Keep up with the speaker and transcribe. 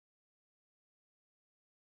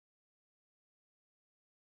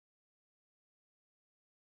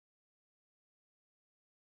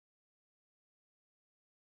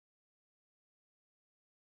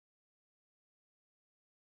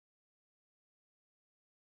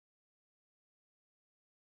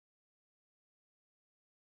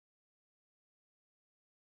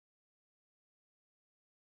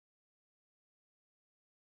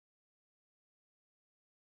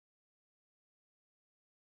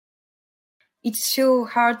It's so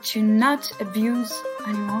hard to not abuse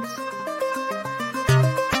animals.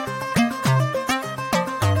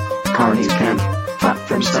 Carnies can fuck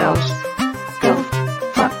themselves. They'll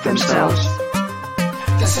fuck themselves.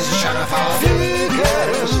 This is a show for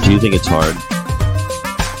vegans. Do you think it's hard?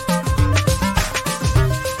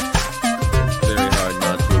 It's very hard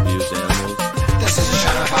not to abuse animals. This is a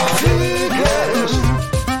show for vegans.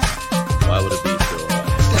 Why would it be so hard?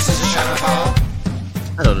 This is a show for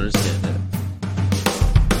I don't understand it.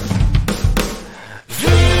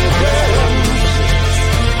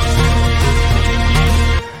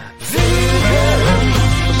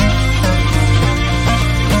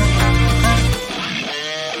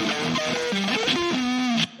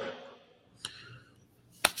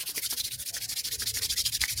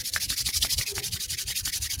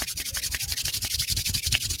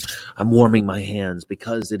 I'm warming my hands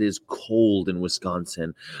because it is cold in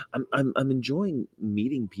Wisconsin. I'm enjoying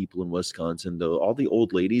meeting people in Wisconsin, though. All the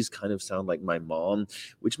old ladies kind of sound like my mom,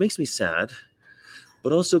 which makes me sad,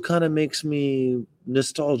 but also kind of makes me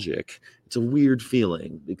nostalgic. It's a weird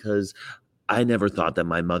feeling because I never thought that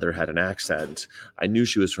my mother had an accent. I knew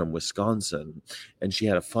she was from Wisconsin, and she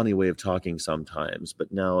had a funny way of talking sometimes.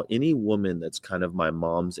 But now any woman that's kind of my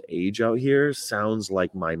mom's age out here sounds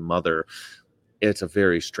like my mother. It's a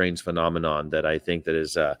very strange phenomenon that I think that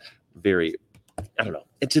is very, I don't know.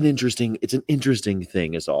 It's an interesting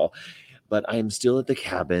thing is all. But I'm still at the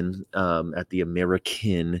cabin at the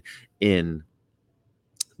American in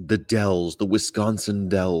the Dells, the Wisconsin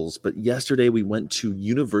Dells. But yesterday we went to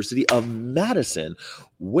University of Madison,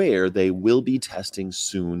 where they will be testing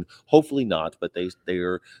soon. Hopefully not, but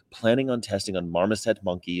they're planning on testing on marmoset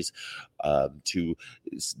monkeys to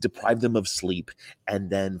deprive them of sleep and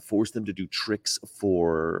then force them to do tricks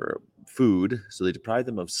for food. So they deprive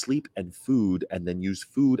them of sleep and food, and then use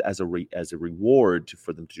food as a reward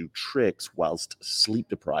for them to do tricks whilst sleep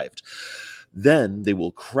deprived. Then they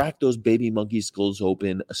will crack those baby monkey skulls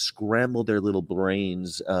open, scramble their little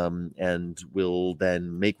brains, and will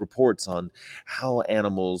then make reports on how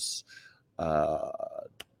animals, how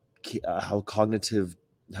cognitive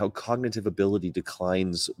ability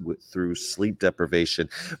declines through sleep deprivation.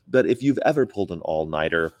 But if you've ever pulled an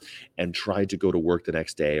all-nighter and tried to go to work the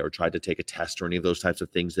next day or tried to take a test or any of those types of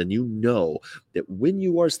things, then you know that when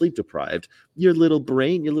you are sleep deprived, your little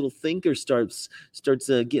brain, your little thinker starts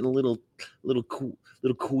getting a little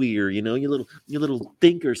queer, you know, your little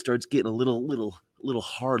thinker starts getting a little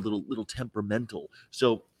hard, little temperamental.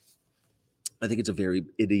 So I think it's a very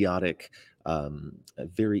idiotic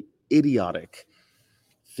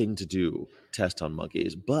thing to do, test on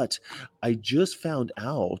monkeys. But I just found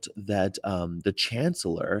out that the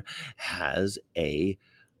chancellor has an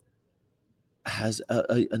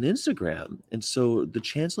Instagram, and so the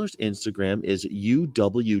chancellor's Instagram is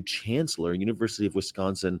UW Chancellor, University of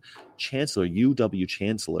Wisconsin Chancellor, UW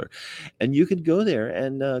Chancellor, and you can go there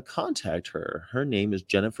and contact her. Her name is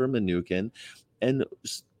Jennifer Mnuchin, and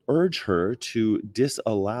urge her to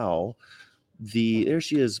disallow there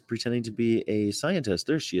she is, pretending to be a scientist.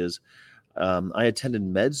 There she is. I attended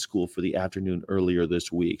med school for the afternoon earlier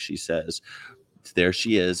this week, she says. There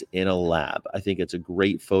she is in a lab. I think it's a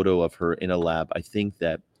great photo of her in a lab. I think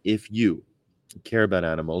that if you care about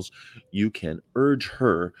animals, you can urge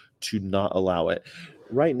her to not allow it.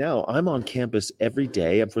 Right now, I'm on campus every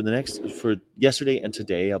day. For yesterday and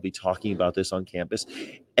today, I'll be talking about this on campus.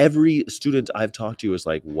 Every student I've talked to is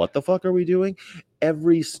like, what the fuck are we doing?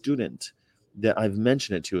 Every student that I've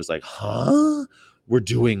mentioned it to is like, huh? We're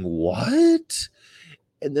doing what?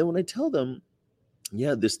 And then when I tell them,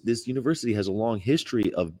 yeah, this university has a long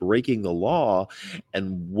history of breaking the law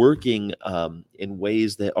and working in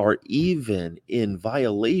ways that are even in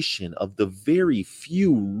violation of the very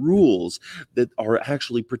few rules that are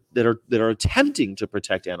actually that are attempting to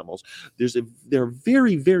protect animals. There are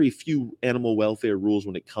very, very few animal welfare rules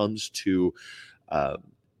when it comes to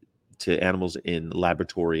animals in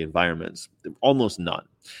laboratory environments, almost none.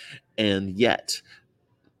 And yet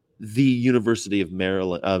the University of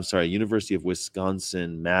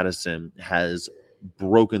Wisconsin, Madison has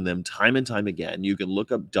broken them time and time again. You can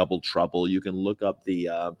look up Double Trouble. You can look up the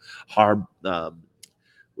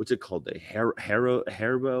what's it called? The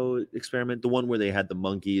Haribo experiment, the one where they had the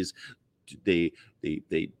monkeys. They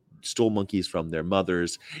stole monkeys from their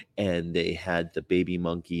mothers, and they had the baby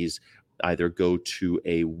monkeys either go to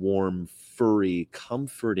a warm, furry,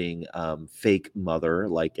 comforting fake mother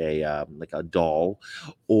like a doll,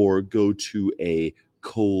 or go to a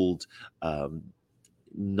cold,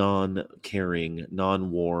 non-caring,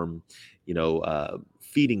 non-warm,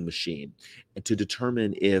 feeding machine, and to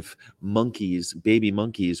determine if baby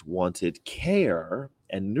monkeys wanted care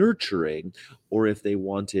and nurturing, or if they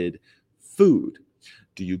wanted food.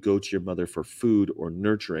 Do you go to your mother for food or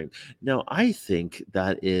nurturing? Now, I think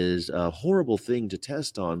that is a horrible thing to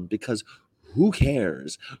test on, because who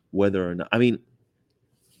cares whether or not, I mean,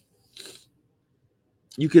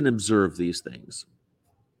 you can observe these things.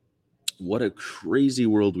 What a crazy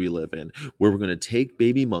world we live in, where we're going to take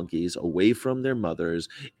baby monkeys away from their mothers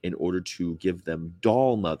in order to give them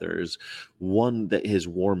doll mothers, one that is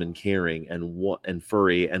warm and caring and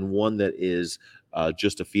furry, and one that is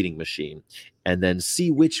just a feeding machine, and then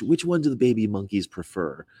see which one do the baby monkeys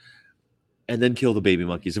prefer, and then kill the baby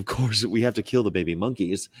monkeys. Of course, we have to kill the baby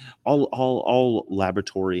monkeys. All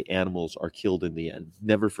laboratory animals are killed in the end.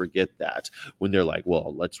 Never forget that. When they're like,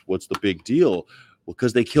 well, what's the big deal? Well,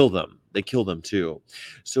 because they kill them. They kill them too.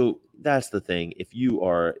 So that's the thing. If you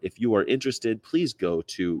are interested, please go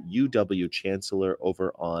to UW Chancellor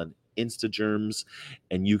over on Instagerms,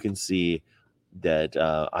 and you can see that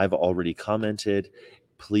I've already commented.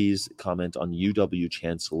 Please comment on UW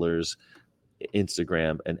Chancellor's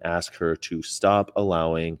Instagram and ask her to stop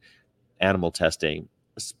allowing animal testing,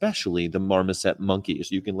 especially the marmoset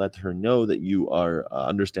monkeys. You can let her know that you are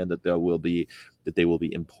understand that they will be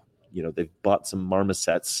they've bought some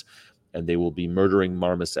marmosets and they will be murdering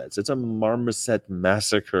marmosets. It's a marmoset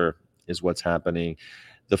massacre is what's happening.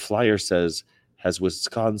 The flyer says, has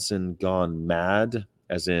Wisconsin gone mad?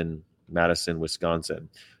 As in Madison, Wisconsin.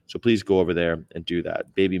 So please go over there and do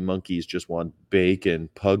that. Baby monkeys just want bacon,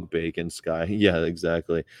 pug bacon, Sky. Yeah,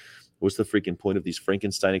 exactly. What's the freaking point of these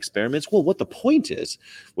Frankenstein experiments? Well, what the point is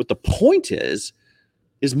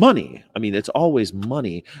money. I mean, it's always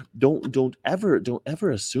money. Don't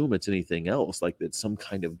ever assume it's anything else, like it's some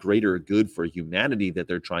kind of greater good for humanity that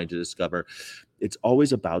they're trying to discover. It's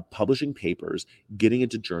always about publishing papers, getting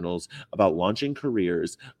into journals, about launching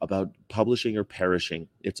careers, about publishing or perishing.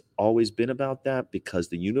 It's always been about that, because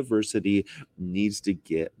the university needs to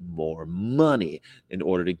get more money. In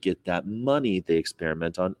order to get that money, they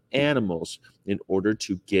experiment on animals. In order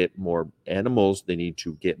to get more animals, they need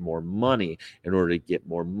to get more money. In order to get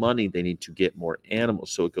more money, they need to get more animals.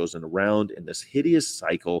 So it goes around in this hideous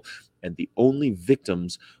cycle, and the only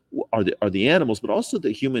victims are the animals, but also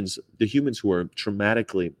the humans who are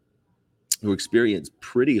who experience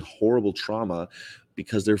pretty horrible trauma,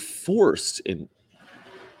 because they're forced in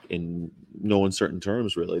no uncertain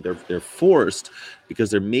terms, really. They're forced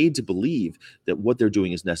because they're made to believe that what they're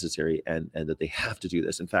doing is necessary, and that they have to do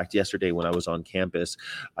this. In fact, yesterday when I was on campus,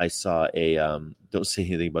 I saw a don't say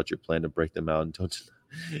anything about your plan to break them out. And don't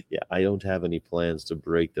yeah, I don't have any plans to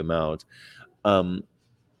break them out.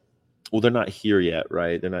 Well, they're not here yet,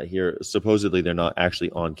 right? They're not here. Supposedly, they're not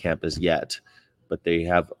actually on campus yet, but they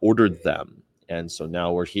have ordered them. And so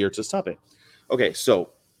now we're here to stop it. Okay, so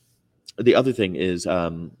the other thing is,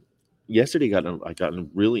 yesterday I got in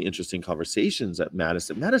really interesting conversations at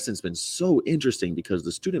Madison. Madison's been so interesting because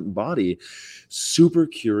the student body, super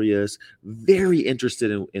curious, very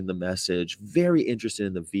interested in the message, very interested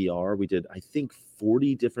in the VR. We did, I think,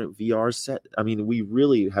 40 different VR set. I mean, we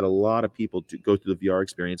really had a lot of people to go through the VR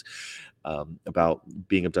experience, about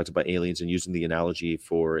being abducted by aliens, and using the analogy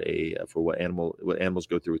for what animals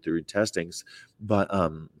go through testings, but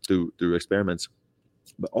through experiments.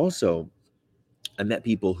 But also, I met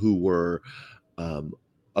people who were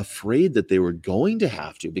afraid that they were going to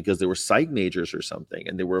have to, because they were psych majors or something,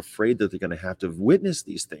 and they were afraid that they're going to have to witness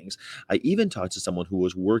these things. I even talked to someone who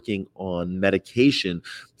was working on medication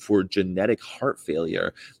for genetic heart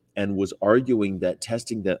failure, and was arguing that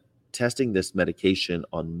testing this medication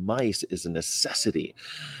on mice is a necessity.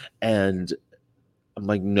 And I'm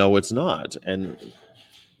like, no, it's not. And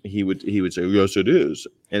he would say, yes, it is.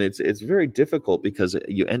 And it's very difficult, because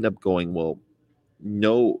you end up going, well,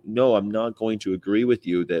 no, I'm not going to agree with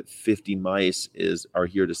you that 50 mice are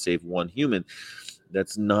here to save one human.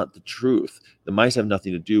 That's not the truth. The mice have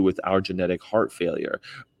nothing to do with our genetic heart failure.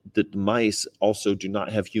 The mice also do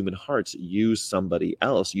not have human hearts. Use somebody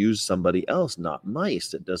else, not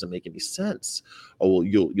mice. It doesn't make any sense. Oh, well,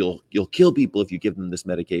 you'll kill people if you give them this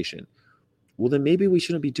medication. Well, then maybe we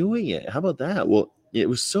shouldn't be doing it. How about that? Well, it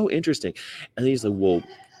was so interesting. And he's like, well,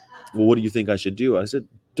 what do you think I should do? I said,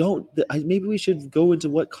 maybe we should go into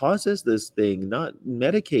what causes this thing, not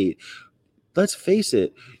medicate. Let's face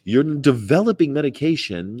it, you're developing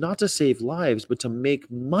medication not to save lives, but to make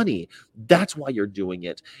money. That's why you're doing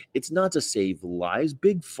it. It's not to save lives.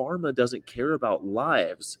 Big Pharma doesn't care about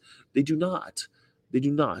lives. They do not.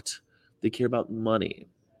 They care about money.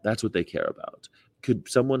 That's what they care about. Could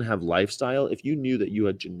someone have lifestyle? If you knew that you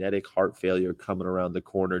had genetic heart failure coming around the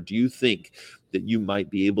corner, do you think that you might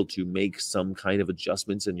be able to make some kind of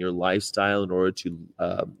adjustments in your lifestyle in order to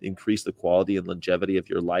increase the quality and longevity of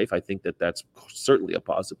your life? I think that that's certainly a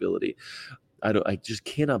possibility. I just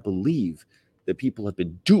cannot believe that people have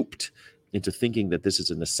been duped into thinking that this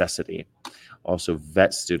is a necessity. Also,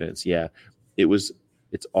 vet students, yeah,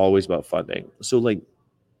 it's always about funding. So like,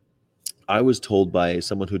 I was told by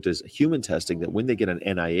someone who does human testing that when they get an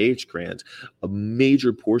NIH grant, a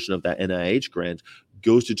major portion of that NIH grant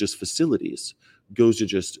goes to just facilities, goes to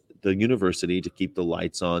just the university to keep the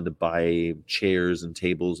lights on, to buy chairs and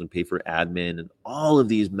tables and pay for admin and all of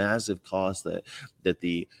these massive costs that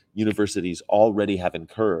the universities already have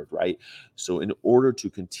incurred, right? So in order to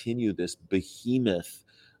continue this behemoth,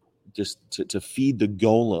 just to feed the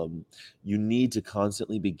golem, you need to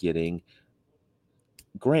constantly be getting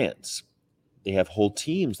grants. They have whole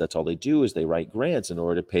teams. That's all they do is they write grants. In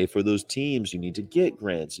order to pay for those teams, you need to get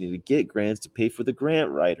grants. You need to get grants to pay for the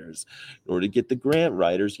grant writers. In order to get the grant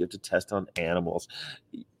writers, you have to test on animals.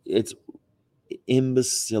 It's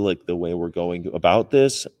imbecilic the way we're going about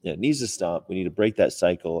this. It needs to stop. We need to break that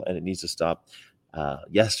cycle, and it needs to stop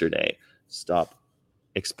yesterday. Stop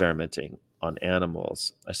experimenting on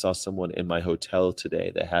animals. I saw someone in my hotel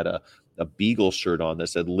today that had a beagle shirt on that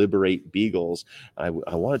said "Liberate Beagles." I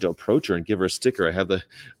wanted to approach her and give her a sticker. I have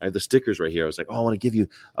the stickers right here. I was like, oh, I want to give you.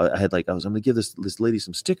 I'm going to give this lady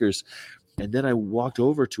some stickers, and then I walked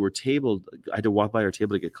over to her table. I had to walk by her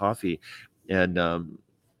table to get coffee, and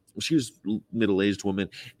she was a middle-aged woman,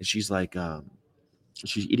 and she's like,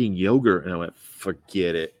 she's eating yogurt, and I went,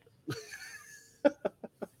 forget it.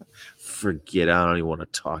 Forget it. I don't even want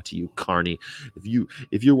to talk to you, Carney.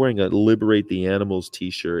 If you're wearing a Liberate the Animals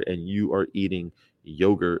t-shirt and you are eating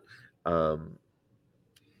yogurt,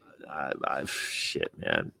 shit,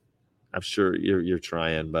 man. I'm sure you're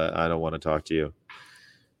trying, but I don't want to talk to you.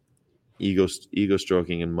 Ego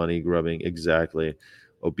stroking and money grubbing, exactly.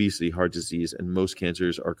 Obesity, heart disease, and most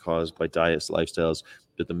cancers are caused by diets, lifestyles,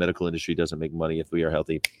 but the medical industry doesn't make money if we are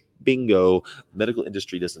healthy. Bingo. Medical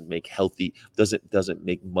industry doesn't make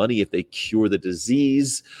money if they cure the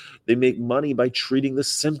disease. They make money by treating the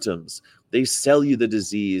symptoms. They sell you the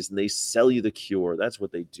disease and they sell you the cure. That's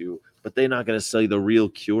what they do. But they're not going to sell you the real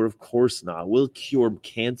cure. Of course not. We'll cure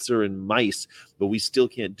cancer in mice, but we still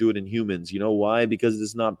can't do it in humans. You know why? Because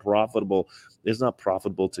it's not profitable. It's not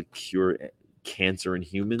profitable to cure cancer in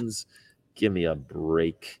humans. Give me a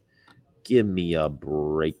break. Give me a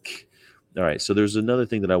break. All right, so there's another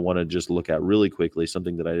thing that I want to just look at really quickly,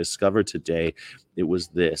 something that I discovered today. It was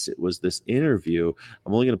this interview.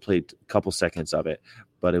 I'm only going to play a couple seconds of it,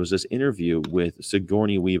 but it was this interview with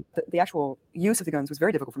Sigourney Weaver. The actual use of the guns was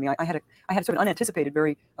very difficult for me. I had a sort of unanticipated,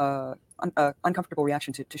 very uncomfortable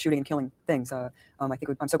reaction to shooting and killing things. I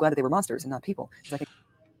think I'm so glad that they were monsters and not people. I think.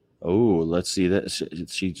 Oh, let's see that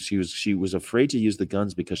she was afraid to use the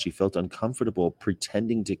guns because she felt uncomfortable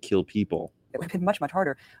pretending to kill people. It would have been much, much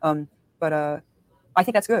harder. But I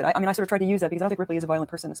think that's good. I mean, I sort of tried to use that because I don't think Ripley is a violent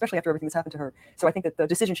person, especially after everything that's happened to her. So I think that the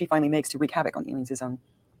decision she finally makes to wreak havoc on the aliens is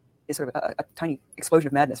sort of a tiny explosion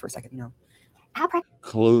of madness for a second, you know.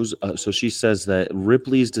 So she says that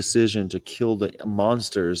Ripley's decision to kill the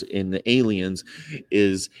monsters in the aliens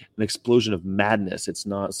is an explosion of madness. It's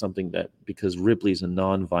not something that, because Ripley's a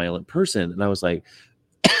non-violent person. And I was like,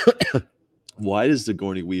 why does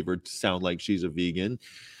Sigourney Weaver sound like she's a vegan?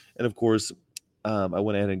 And of course, I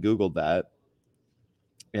went ahead and Googled that,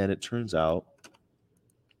 and it turns out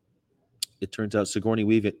Sigourney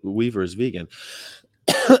Weaver is vegan.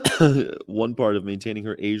 One part of maintaining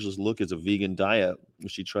her ageless look is a vegan diet,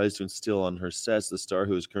 which she tries to instill on her sets. The star,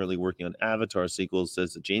 who is currently working on Avatar sequels,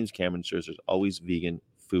 says that James Cameron ensures there's always vegan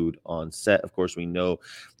food on set. Of course, we know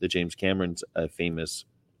that James Cameron's a famous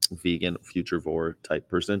vegan futurivore type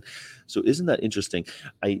person. So isn't that interesting?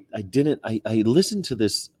 I listened to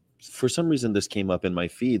this. For some reason, this came up in my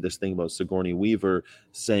feed, this thing about Sigourney Weaver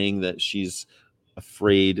saying that she's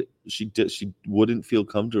afraid, she wouldn't feel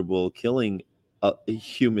comfortable killing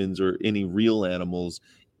humans or any real animals,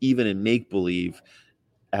 even in make-believe,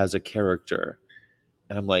 as a character.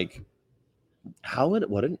 And I'm like,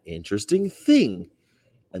 what an interesting thing.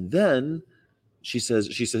 And then she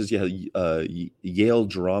says, yeah, Yale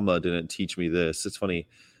drama didn't teach me this. It's funny.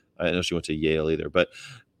 I know she went to Yale either, but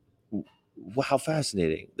how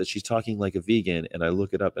fascinating that she's talking like a vegan. And I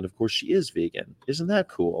look it up, and of course she is vegan. Isn't that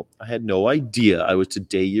cool? I had no idea. I was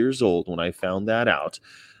today years old when I found that out.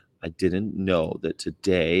 I didn't know that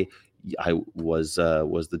today I was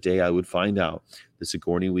the day I would find out. The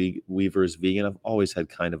Sigourney Weaver is vegan. I've always had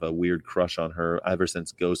kind of a weird crush on her ever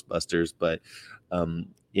since Ghostbusters, but of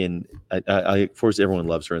course everyone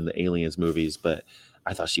loves her in the Aliens movies, but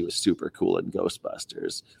I thought she was super cool in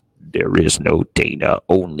Ghostbusters. There is no Dana,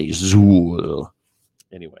 only Zool.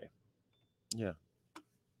 Anyway, yeah.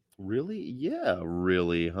 Really? Yeah,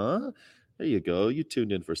 really, huh? There you go. You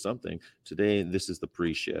tuned in for something. Today, this is the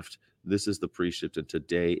pre-shift. This is the pre-shift, and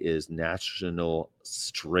today is National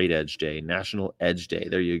Straight Edge Day, National Edge Day.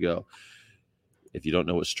 There you go. If you don't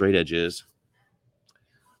know what straight edge is,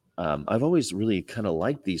 I've always really kind of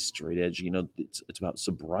liked these straight edge. It's about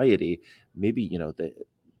sobriety. Maybe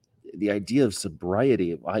the idea of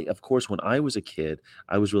sobriety. Of course, when I was a kid,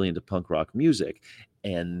 I was really into punk rock music.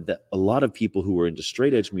 And a lot of people who were into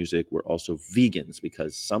straight edge music were also vegans,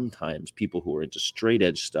 because sometimes people who are into straight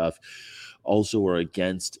edge stuff also are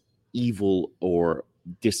against evil or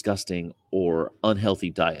disgusting or unhealthy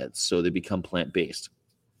diets. So they become plant-based.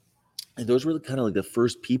 And those were kind of like the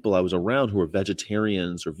first people I was around who were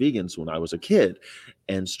vegetarians or vegans when I was a kid.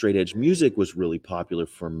 And straight edge music was really popular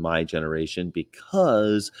for my generation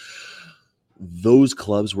because those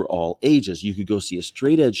clubs were all ages. You could go see a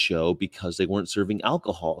straight edge show because they weren't serving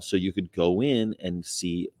alcohol. So you could go in and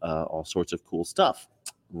see all sorts of cool stuff,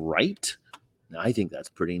 right? I think that's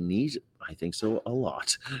pretty neat. I think so a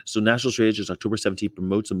lot. So National Straight Edge is October 17th,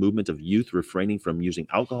 promotes a movement of youth refraining from using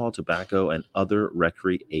alcohol, tobacco, and other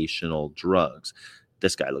recreational drugs.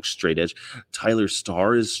 This guy looks straight edge. Tyler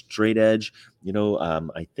Starr is straight edge.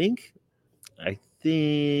 I think I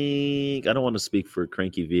don't want to speak for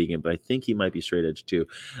Cranky Vegan, but I think he might be straight edge too.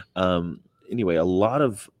 Anyway, a lot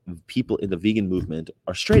of people in the vegan movement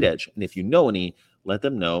are straight edge. And if you know any, let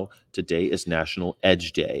them know. Today is National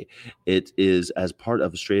Edge Day. It is as part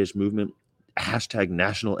of the straight edge movement, hashtag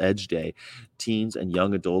National Edge Day. Teens and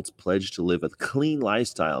young adults pledge to live a clean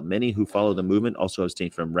lifestyle. Many who follow the movement also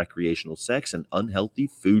abstain from recreational sex and unhealthy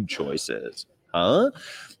food choices.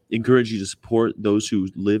 Encourage you to support those who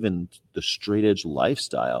live in the straight edge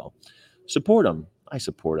lifestyle. Support them. I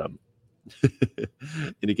support them.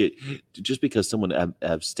 And again, just because someone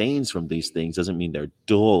abstains from these things doesn't mean they're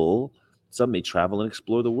dull. Some may travel and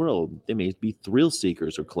explore the world. They may be thrill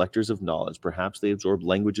seekers or collectors of knowledge. Perhaps they absorb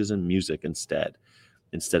languages and music instead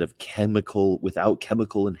of without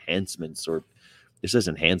chemical enhancements, or it says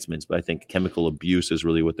enhancements, but I think chemical abuse is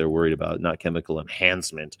really what they're worried about, not chemical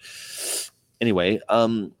enhancement. Anyway,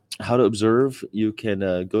 how to observe? You can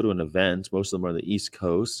go to an event. Most of them are on the East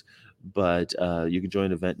Coast, but you can join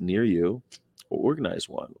an event near you or organize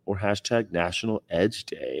one, or hashtag National Edge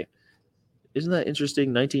Day. Isn't that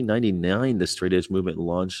interesting? 1999, the straight edge movement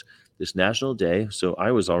launched this national day. So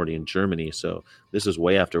I was already in Germany. So this is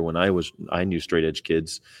way after when I knew straight edge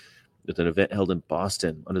kids, with an event held in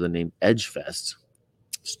Boston under the name Edge Fest.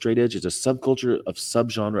 Straight edge is a subculture of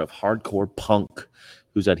subgenre of hardcore punk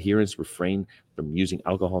whose adherents refrain from using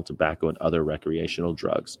alcohol, tobacco, and other recreational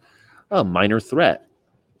drugs. Minor Threat.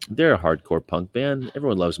 They're a hardcore punk band.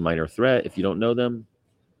 Everyone loves Minor Threat. If you don't know them,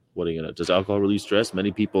 what are you gonna? Does alcohol relieve stress?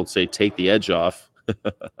 Many people say take the edge off.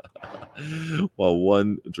 While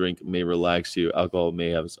one drink may relax you, alcohol may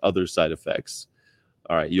have other side effects.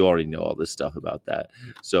 All right, you already know all this stuff about that.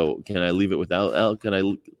 So can I leave it without?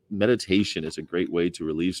 Meditation is a great way to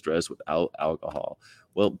relieve stress without alcohol.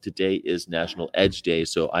 Well, today is National Edge Day,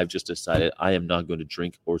 so I've just decided I am not going to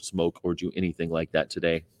drink or smoke or do anything like that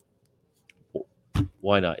today.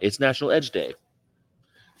 Why not? It's National Edge Day.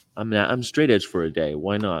 I'm straight edge for a day.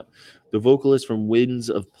 Why not? The vocalist from Winds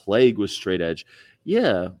of Plague was straight edge.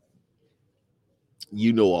 Yeah.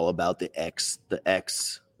 You know all about the X.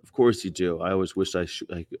 Of course you do. I always wish I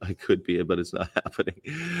could be it, but it's not happening.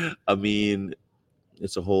 I mean,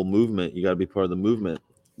 it's a whole movement. You got to be part of the movement.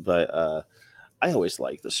 But I always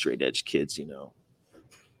like the straight edge kids,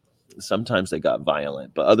 Sometimes they got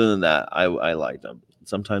violent, but other than that, I liked them.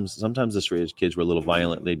 Sometimes the straight edge kids were a little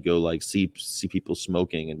violent. They'd go like see people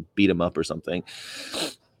smoking and beat them up or something.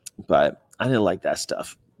 But I didn't like that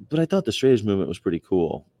stuff. But I thought the straight edge movement was pretty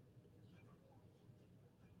cool.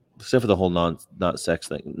 Except for the whole not sex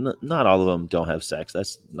thing. Not all of them don't have sex.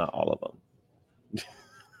 That's not all of them.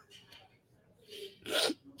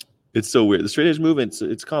 It's so weird. The straight edge movement,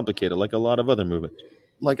 it's complicated, like a lot of other movements.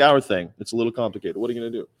 Like our thing, it's a little complicated. What are you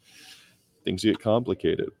going to do? Things get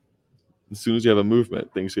complicated. As soon as you have a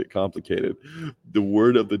movement, things get complicated. The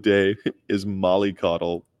word of the day is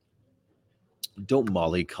mollycoddle. Don't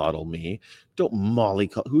mollycoddle me. Don't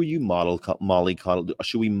mollycoddle. Who are you mollycoddle?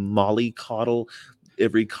 Should we mollycoddle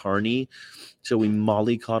every carny. So we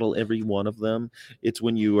mollycoddle every one of them. It's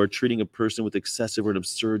when you are treating a person with excessive or an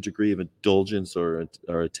absurd degree of indulgence or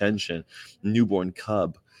attention. Newborn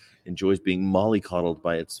cub enjoys being mollycoddled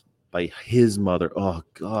by his mother. Oh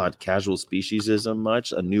God, casual speciesism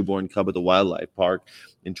much. A newborn cub at the wildlife park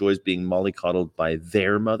enjoys being mollycoddled by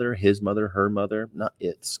their mother, his mother, her mother, not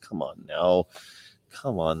its. Come on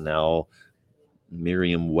now.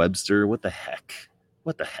 Merriam-Webster, what the heck,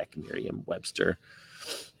 Merriam-Webster.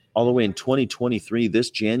 All the way in 2023, this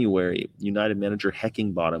January, United manager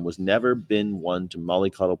Heckingbottom was never been one to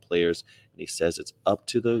mollycoddle players, and he says it's up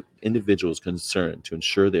to the individuals concerned to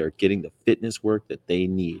ensure they are getting the fitness work that they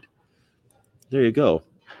need. There you go,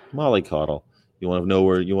 mollycoddle. You want to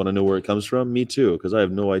know where it comes from? Me too, because I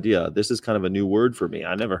have no idea. This is kind of a new word for me.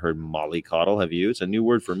 I never heard mollycoddle. Have you? It's a new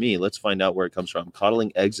word for me. Let's find out where it comes from.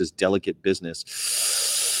 Coddling eggs is delicate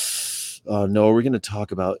business. Oh, no, we're going to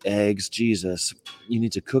talk about eggs. Jesus. You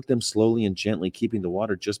need to cook them slowly and gently, keeping the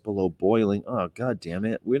water just below boiling. Oh, God damn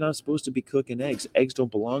it. We're not supposed to be cooking eggs. Eggs don't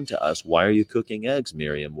belong to us. Why are you cooking eggs,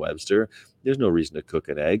 Merriam-Webster? There's no reason to cook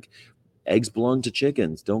an egg. Eggs belong to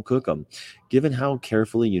chickens. Don't cook them. Given how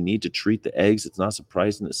carefully you need to treat the eggs, it's not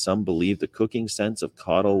surprising that some believe the cooking sense of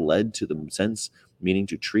coddle led to the sense meaning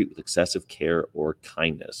to treat with excessive care or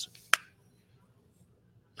kindness.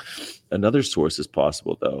 Another source is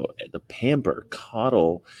possible, though. The pamper,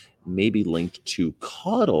 coddle, may be linked to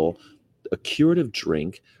caudle, a curative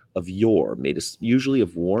drink of yore, made usually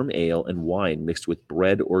of warm ale and wine mixed with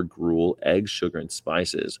bread or gruel, eggs, sugar, and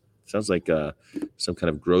spices. Sounds like some kind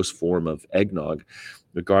of gross form of eggnog.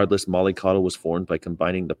 Regardless, mollycoddle was formed by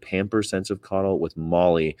combining the pamper sense of coddle with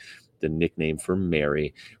Molly, the nickname for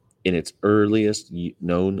Mary. In its earliest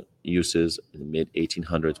known uses in the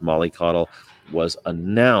mid-1800s, mollycoddle was a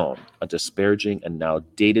noun, a disparaging and now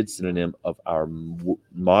dated synonym of our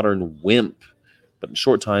modern wimp. But in a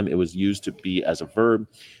short time, it was used to be as a verb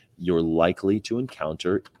you're likely to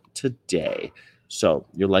encounter today. So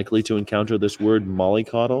you're likely to encounter this word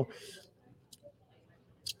mollycoddle.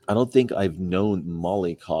 I don't think I've known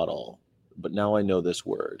mollycoddle, but now I know this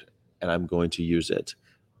word, and I'm going to use it.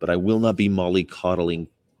 But I will not be mollycoddling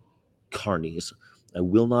carnies. I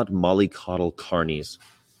will not mollycoddle carnies.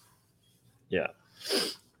 Yeah.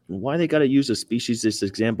 Why they got to use a speciesist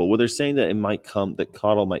example? Well, they're saying that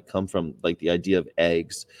coddle might come from like the idea of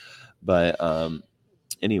eggs. But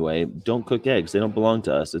anyway, don't cook eggs. They don't belong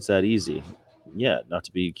to us. It's that easy. Yeah, not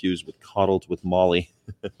to be accused with coddled with Molly.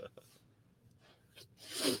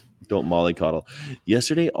 Don't mollycoddle.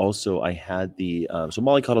 Yesterday also I had the so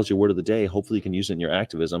mollycoddle is your word of the day. Hopefully you can use it in your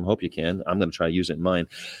activism. Hope you can. I'm going to try to use it in mine.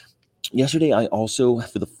 Yesterday I also,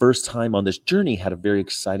 for the first time on this journey, had a very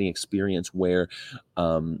exciting experience where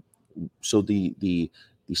so the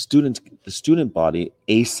student body,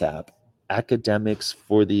 ASAP, Academics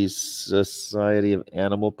for the Society of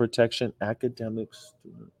Animal Protection,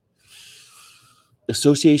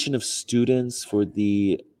 Association of Students for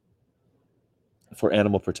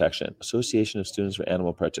Animal Protection. Association of Students for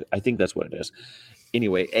Animal Protection. I think that's what it is.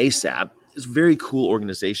 Anyway, ASAP is a very cool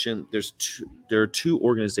organization. There are two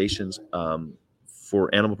organizations for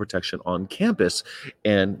animal protection on campus,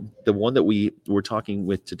 and the one that we were talking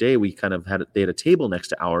with today, they had a table next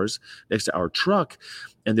to our truck,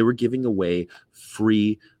 and they were giving away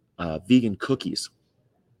free vegan cookies.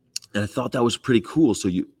 And I thought that was pretty cool. So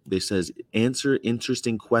they says answer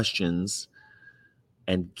interesting questions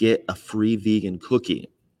and get a free vegan cookie.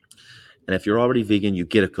 And if you're already vegan, you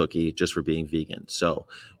get a cookie just for being vegan. So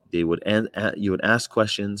you would ask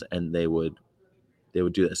questions and they would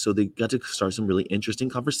do that. So they got to start some really interesting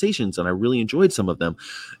conversations, and I really enjoyed some of them.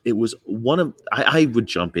 It was I would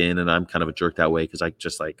jump in, and I'm kind of a jerk that way because I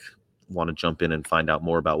just want to jump in and find out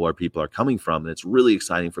more about where people are coming from. And it's really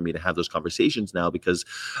exciting for me to have those conversations now, because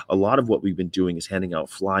a lot of what we've been doing is handing out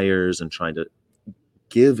flyers and trying to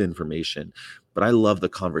give information, but I love the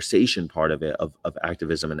conversation part of it, of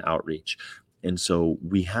activism and outreach. And so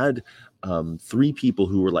we had 3 people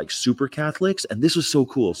who were super Catholics, and this was so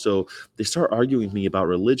cool. So they start arguing with me about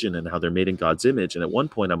religion and how they're made in God's image. And at one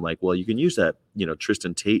point I'm like, well, you can use that,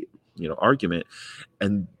 Tristan Tate, argument.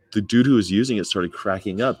 And the dude who was using it started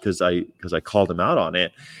cracking up because I called him out on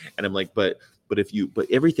it. And I'm like, but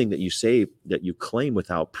everything that you say that you claim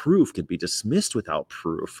without proof can be dismissed without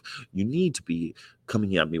proof. You need to be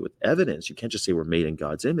coming at me with evidence. You can't just say we're made in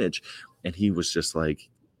God's image. And he was just like,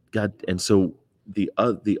 God. And so the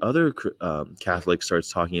other Catholic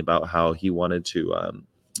starts talking about how he wanted to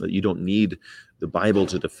that you don't need the Bible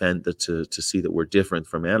to defend to see that we're different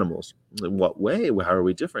from animals. In what way? How are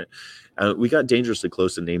we different? We got dangerously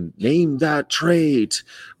close to name that trait,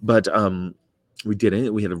 but We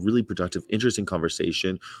didn't. We had a really productive, interesting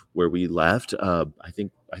conversation where we left. I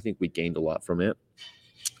think we gained a lot from it,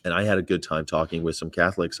 and I had a good time talking with some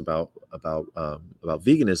Catholics about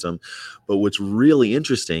veganism. But what's really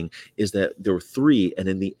interesting is that there were three, and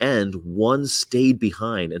in the end, one stayed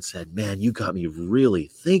behind and said, "Man, you got me really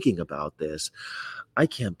thinking about this. I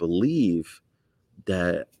can't believe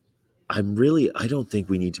that I don't think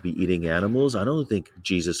we need to be eating animals. I don't think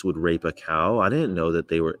Jesus would rape a cow. I didn't know that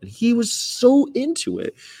they were." And he was so into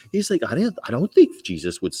it. He's like, I don't think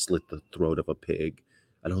Jesus would slit the throat of a pig.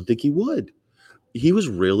 I don't think he would. He was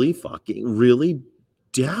really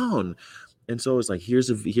down. And so I was like, here's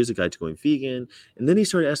a guy to going vegan. And then he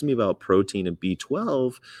started asking me about protein and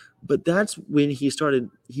B12. But that's when he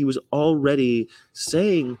was already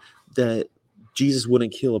saying that Jesus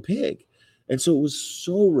wouldn't kill a pig. And so it was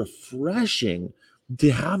so refreshing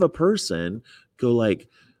to have a person go like,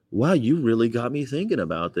 wow, you really got me thinking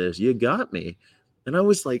about this. You got me. And I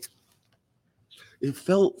was like, it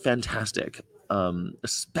felt fantastic,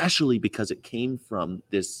 especially because it came from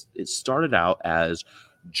this. It started out as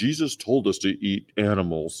Jesus told us to eat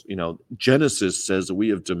animals. Genesis says that we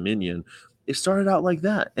have dominion. It started out like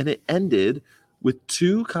that, and it ended with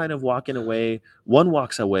two kind of walking away. One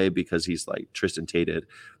walks away because he's like Tristan Tated.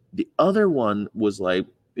 The other one was like,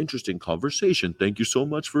 interesting conversation. Thank you so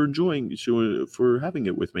much for having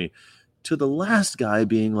it with me. To the last guy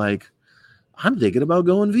being like, I'm thinking about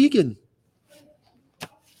going vegan.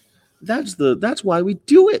 That's why we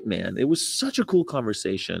do it, man. It was such a cool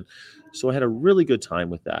conversation. So I had a really good time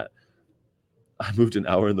with that. I moved an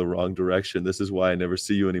hour in the wrong direction. This is why I never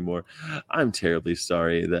see you anymore. I'm terribly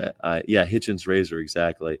sorry that Hitchens Razor,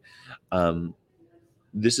 exactly.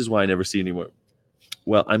 This is why I never see you anymore.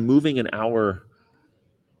 Well, I'm moving an hour.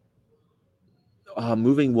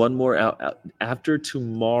 Moving one more out after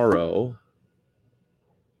tomorrow.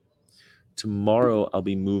 Tomorrow I'll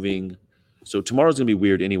be moving. So tomorrow's going to be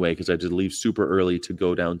weird anyway because I have to leave super early to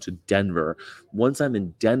go down to Denver. Once I'm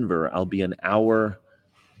in Denver, I'll be an hour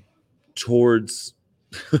towards...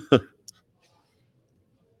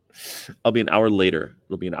 I'll be an hour later.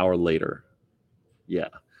 It'll be an hour later. Yeah.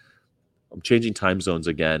 I'm changing time zones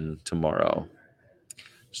again tomorrow.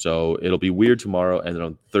 So it'll be weird tomorrow, and then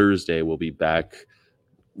on Thursday we'll be back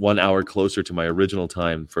 1 hour closer to my original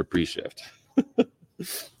time for pre-shift.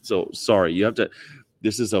 So sorry, you have to.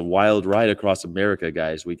 This is a wild ride across America,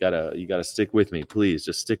 guys. You gotta stick with me, please.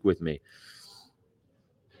 Just stick with me.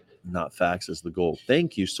 Not facts is the goal.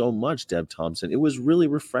 Thank you so much, Deb Thompson. It was really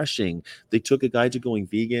refreshing. They took a guy to going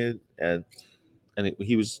vegan, and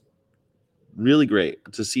he was really great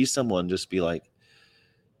to see someone just be like,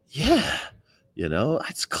 yeah,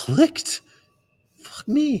 it's clicked. Fuck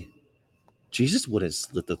me. Jesus wouldn't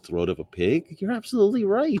slit the throat of a pig. You're absolutely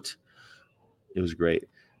right. It was great.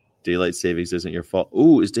 Daylight savings isn't your fault.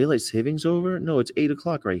 Ooh, is daylight savings over? No, it's 8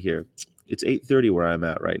 o'clock right here. It's 8:30 where I'm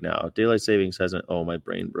at right now. Daylight savings hasn't. Oh, my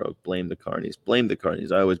brain broke. Blame the carnies. Blame the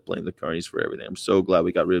carnies. I always blame the carnies for everything. I'm so glad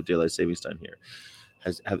we got rid of daylight savings time here.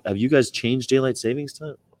 Have you guys changed daylight savings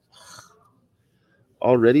time?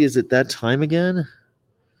 Already? Is it that time again?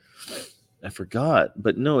 I forgot.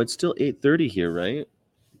 But no, it's still 8:30 here, right?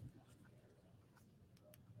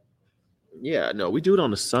 Yeah, no, we do it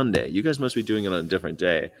on a Sunday. You guys must be doing it on a different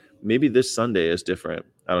day. Maybe this Sunday is different.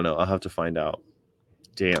 I don't know. I'll have to find out.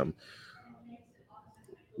 Damn.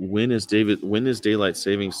 When is daylight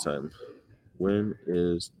savings time? When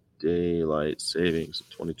is daylight savings?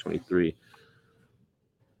 2023.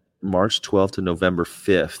 March 12th to November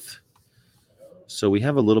 5th. So we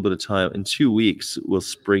have a little bit of time. In 2 weeks, we'll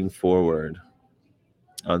spring forward.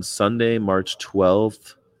 On Sunday, March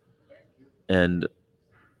 12th, and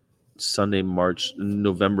Sunday,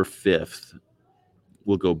 November 5th,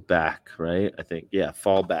 we'll go back, right? I think, yeah,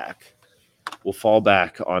 fall back. We'll fall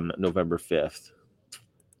back on November 5th.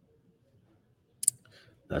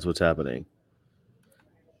 That's what's happening.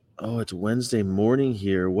 Oh, it's Wednesday morning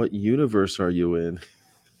here. What universe are you in?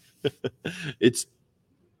 It's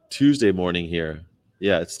Tuesday morning here.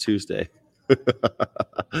 Yeah, it's Tuesday.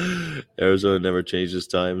 Arizona never changes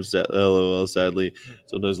times. LOL, sadly.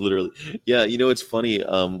 Sometimes literally. Yeah, it's funny.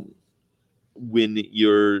 When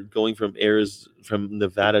you're going from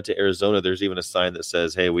Nevada to Arizona, there's even a sign that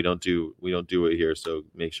says, "Hey, we don't do it here, so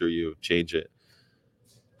make sure you change it."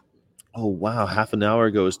 Oh wow, half an hour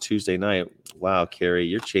ago is Tuesday night. Wow, Carrie,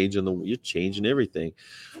 you're changing everything.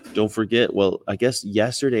 Don't forget. Well, I guess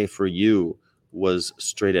yesterday for you was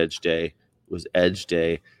straight edge day, was edge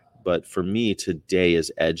day, but for me today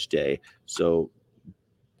is edge day. So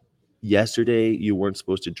yesterday you weren't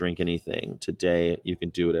supposed to drink anything. Today you can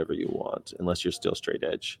do whatever you want, unless you're still straight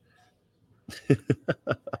edge.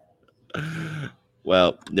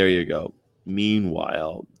 Well, there you go.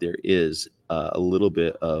 Meanwhile, there is a little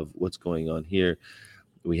bit of what's going on here.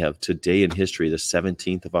 We have today in history, the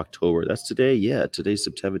 17th of October. That's today. Yeah, today's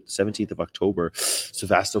September 17th of October.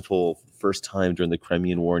 Sevastopol, first time during the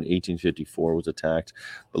Crimean War in 1854, was attacked.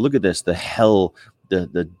 But look at this.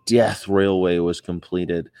 The death railway was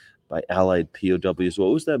completed by Allied POWs.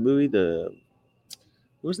 What was that movie?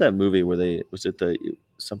 What was that movie where they, was it the,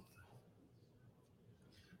 some,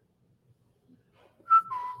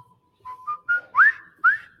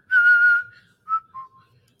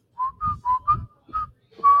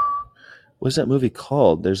 what's that movie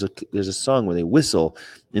called? There's a song where they whistle.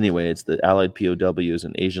 Anyway, it's the Allied POWs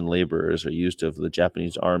and Asian laborers are used of the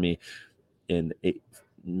Japanese army in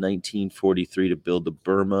 1943 to build the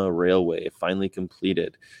Burma Railway, finally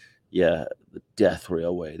completed. Yeah, the Death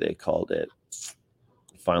Railway, they called it.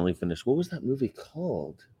 Finally finished. What was that movie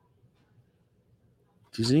called?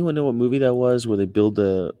 Does anyone know what movie that was where they build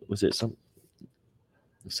the, was it some,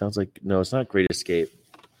 it sounds like, no, it's not Great Escape.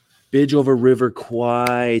 Bridge over River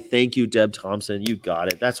Kwai. Thank you, Deb Thompson. You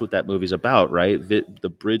got it. That's what that movie's about, right?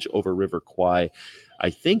 The Bridge over River Kwai, I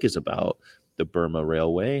think, is about the Burma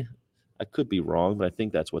Railway. I could be wrong, but I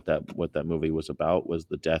think that's what that movie was about, was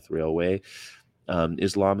the Death Railway.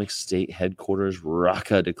 Islamic State headquarters,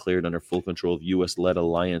 Raqqa, declared under full control of U.S.-led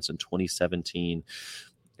alliance in 2017.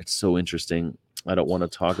 It's so interesting. I don't want to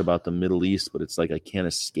talk about the Middle East, but it's like I can't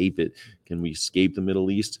escape it. Can we escape the Middle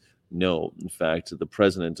East? No. In fact, the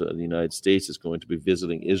president of the United States is going to be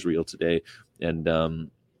visiting Israel today. And,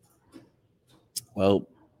 well,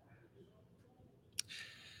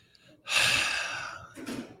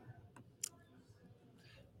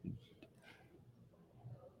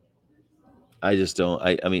 I just don't.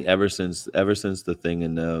 I mean, ever since the thing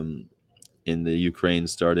in the Ukraine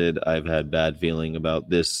started, I've had bad feeling about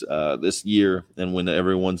this year. And when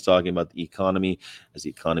everyone's talking about the economy, as the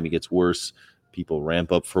economy gets worse, people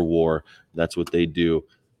ramp up for war. That's what they do.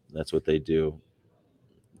 That's what they do.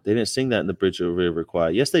 They didn't sing that in the Bridge over River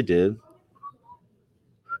Kwai. Yes, they did.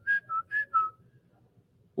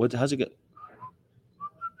 What? How's it go?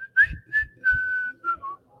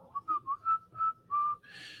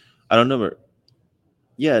 I don't know.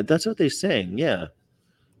 Yeah, that's what they sang. Yeah.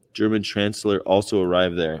 German chancellor also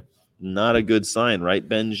arrived there. Not a good sign, right,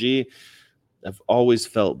 Benji? I've always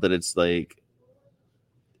felt that it's like,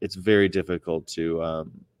 it's very difficult to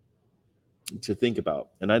think about,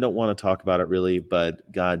 and I don't want to talk about it really,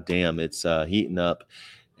 but god damn, it's heating up.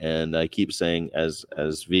 And I keep saying, as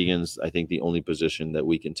vegans, I think the only position that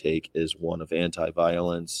we can take is one of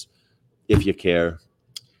anti-violence. If you care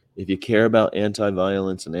about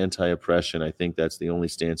anti-violence and anti-oppression, I think that's the only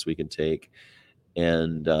stance we can take.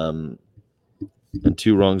 And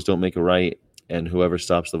two wrongs don't make a right, and whoever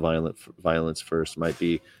stops the violence first might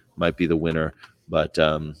be the winner. But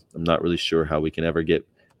I'm not really sure how we can ever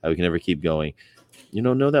keep going. You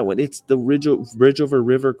don't know that one? It's the bridge over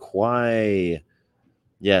River Kwai.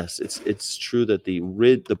 Yes, it's true that the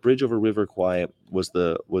bridge over River Kwai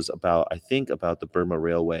was about, I think, about the Burma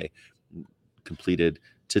Railway, completed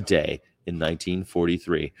today in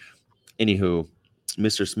 1943. Anywho,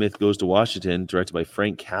 Mr. Smith Goes to Washington, directed by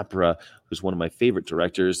Frank Capra, who's one of my favorite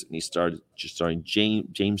directors, and he starring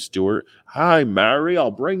James Stewart. Hi, Mary, I'll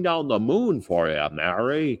bring down the moon for you,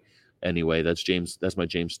 Mary. Anyway, that's my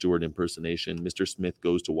James Stewart impersonation. Mr. Smith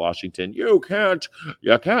Goes to Washington. You can't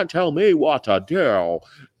tell me what to do.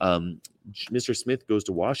 Mr. Smith Goes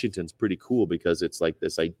to Washington is pretty cool because it's like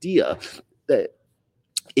this idea that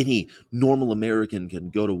any normal American can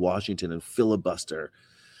go to Washington and filibuster.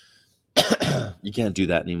 You can't do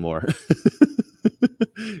that anymore.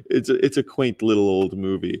 It's a quaint little old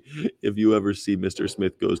movie. If you ever see Mr.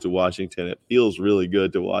 Smith Goes to Washington, it feels really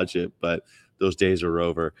good to watch it, but those days are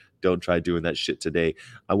over. Don't try doing that shit today.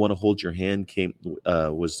 I Want to Hold Your Hand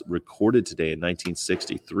was recorded today in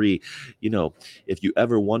 1963. You know, if you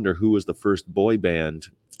ever wonder who was the first boy band,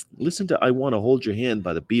 listen to I Want to Hold Your Hand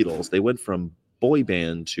by the Beatles. They went from boy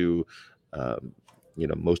band to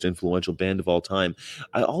most influential band of all time.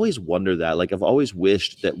 I always wonder that. Like, I've always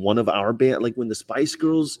wished that one of our band, like when the Spice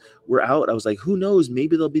Girls were out, I was like, who knows?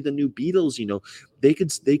 Maybe they'll be the new Beatles.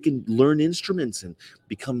 They can learn instruments and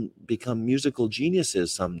become musical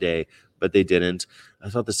geniuses someday. But they didn't. I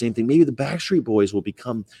thought the same thing. Maybe the Backstreet Boys will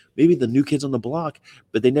become maybe the New Kids on the Block,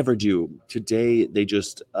 but they never do. Today, they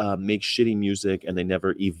just make shitty music and they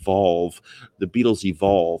never evolve. The Beatles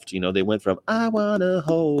evolved. They went from I wanna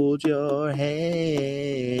hold your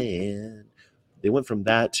hand. They went from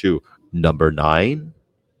that to number 9.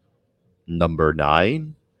 Number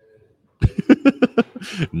 9.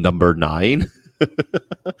 Number 9.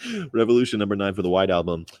 Revolution number 9 for the White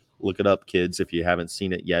Album. Look it up, kids, if you haven't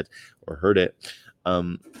seen it yet or heard it.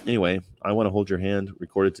 Anyway, I Want to Hold Your Hand,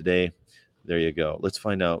 recorded today. There you go. Let's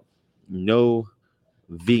find out. No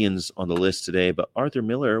vegans on the list today, but Arthur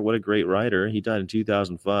Miller, what a great writer. He died in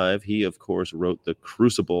 2005. He, of course, wrote The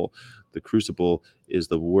Crucible. The Crucible is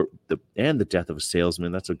the Death of a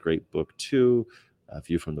Salesman. That's a great book, too.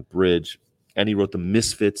 View from the Bridge. And he wrote The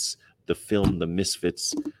Misfits, the film The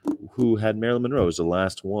Misfits, who had Marilyn Monroe as the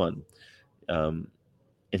last one. And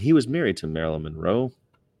he was married to Marilyn Monroe.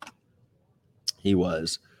 He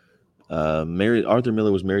was. Married. Arthur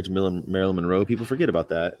Miller was married to Marilyn Monroe. People forget about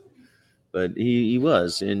that. But he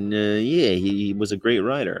was. And he was a great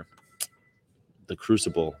writer. The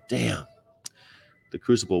Crucible. Damn. The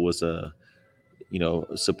Crucible was an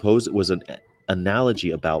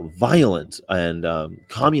analogy about violence and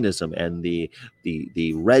communism and the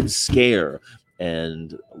Red Scare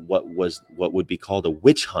and what would be called a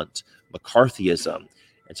witch hunt, McCarthyism.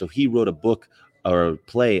 And so he wrote a book or a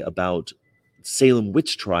play about Salem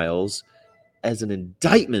witch trials as an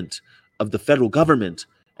indictment of the federal government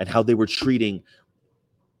and how they were treating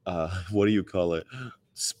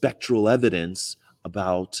spectral evidence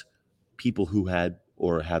about people who had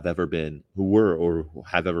or have ever been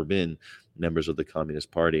members of the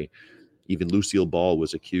Communist Party. Even Lucille Ball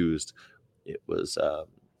was accused. It was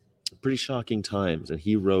pretty shocking times. And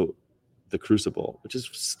he wrote The Crucible, which is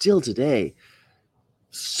still today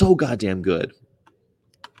so goddamn good.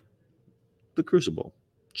 The Crucible.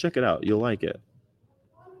 Check it out. You'll like it.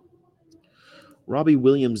 Robbie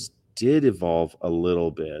Williams did evolve a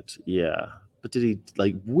little bit. Yeah. But did he,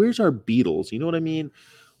 where's our Beatles? You know what I mean?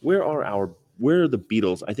 Where are the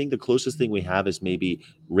Beatles? I think the closest thing we have is maybe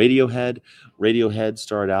Radiohead. Radiohead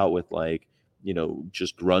started out with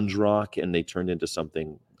just grunge rock, and they turned into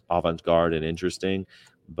something avant-garde and interesting.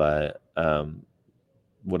 But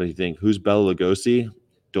what do you think? Who's Bela Lugosi?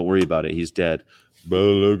 Don't worry about it. He's dead.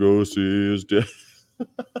 Bela Lugosi is dead.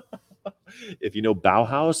 If you know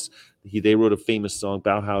Bauhaus, they wrote a famous song.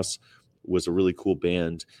 Bauhaus was a really cool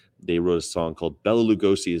band. They wrote a song called Bela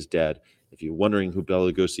Lugosi is Dead. If you're wondering who Bela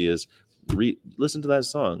Lugosi is, listen to that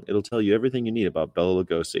song. It'll tell you everything you need about Bela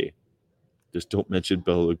Lugosi. Just don't mention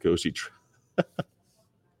Bela Lugosi.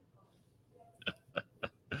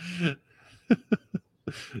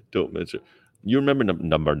 Don't mention. You remember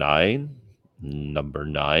number 9? Number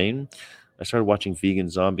 9. I started watching Vegan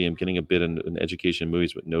Zombie. I'm getting a bit in education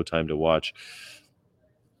movies, but no time to watch.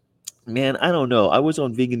 Man, I don't know. I was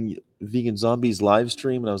on Vegan Zombies live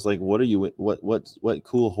stream, and I was like, "What are you? What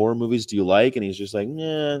cool horror movies do you like?" And he's just like,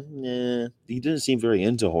 "Nah." He didn't seem very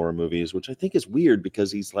into horror movies, which I think is weird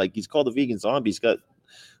because he's called the Vegan Zombie. He's got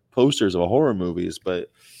posters of horror movies, but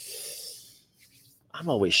I'm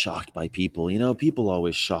always shocked by people. People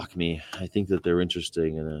always shock me. I think that they're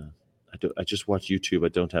interesting, and I just watch YouTube. I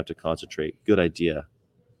don't have to concentrate. Good idea.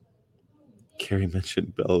 Carrie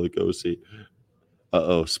mentioned Bela Lugosi.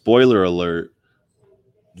 Spoiler alert.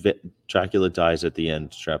 Dracula dies at the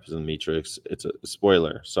end, trapped in the Matrix. It's a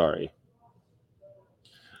spoiler. Sorry.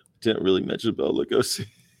 Didn't really mention Bela Lugosi.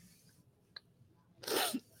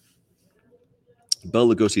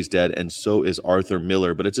 Bela Lugosi's dead, and so is Arthur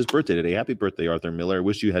Miller. But it's his birthday today. Happy birthday, Arthur Miller. I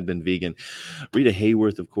wish you had been vegan. Rita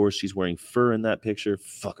Hayworth, of course, she's wearing fur in that picture.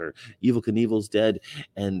 Fucker. Evel Knievel's dead,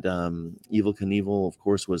 and Evel Knievel, of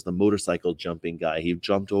course, was the motorcycle jumping guy. He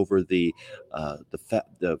jumped over the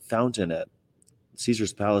fountain at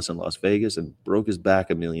Caesar's Palace in Las Vegas and broke his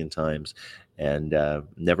back a million times, and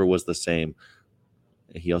never was the same.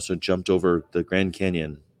 He also jumped over the Grand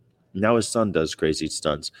Canyon. Now his son does crazy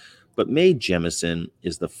stunts. But Mae Jemison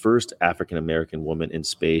is the first African-American woman in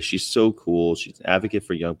space. She's so cool. She's an advocate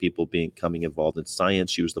for young people becoming involved in science.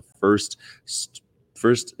 She was the first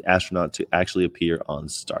astronaut to actually appear on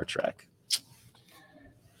Star Trek.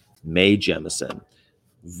 Mae Jemison.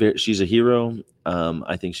 She's a hero.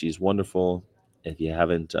 I think she's wonderful. If you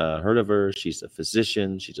haven't heard of her, she's a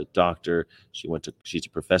physician. She's a doctor. She's a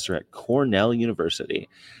professor at Cornell University.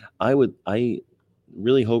 I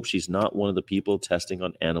really hope she's not one of the people testing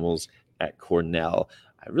on animals at Cornell.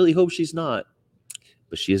 I really hope she's not.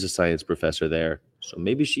 But she is a science professor there. So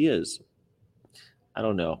maybe she is. I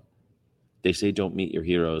don't know. They say don't meet your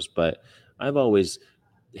heroes, but I've always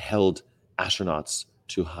held astronauts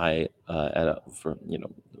to high I've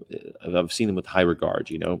seen them with high regard,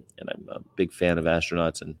 and I'm a big fan of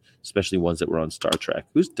astronauts, and especially ones that were on Star Trek.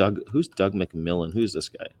 Who's Doug McMillan? Who's this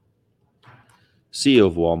guy? CEO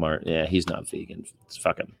of Walmart. Yeah, he's not vegan. It's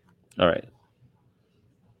fucking all right.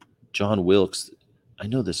 John Wilkes. I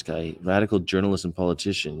know this guy. Radical journalist and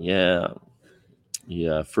politician. Yeah.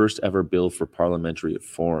 First ever bill for parliamentary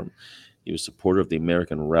reform. He was a supporter of the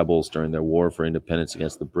American rebels during their war for independence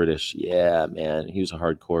against the British. Yeah, man, he was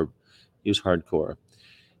hardcore.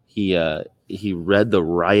 He read the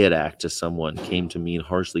Riot Act to someone, came to mean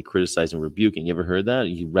harshly criticizing, rebuking. You ever heard that?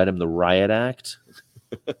 He read him the Riot Act.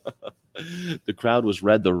 The crowd was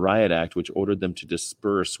read the Riot Act, which ordered them to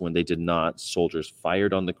disperse. When they did not, soldiers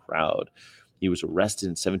fired on the crowd. He was arrested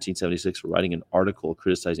in 1776 for writing an article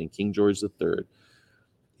criticizing King George III.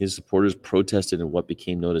 His supporters protested in what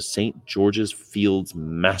became known as St. George's Fields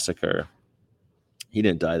Massacre. He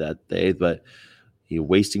didn't die that day, but he had a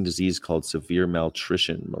wasting disease called severe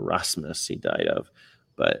malnutrition, marasmus, he died of.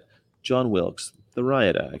 But John Wilkes, the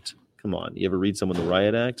Riot Act. Come on, you ever read someone the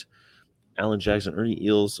Riot Act? Alan Jackson, Ernie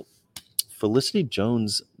Eels. Felicity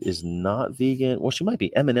Jones is not vegan. Well, she might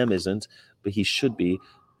be. Eminem isn't, but he should be.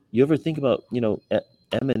 You ever think about,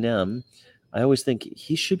 Eminem? I always think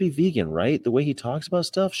he should be vegan, right? The way he talks about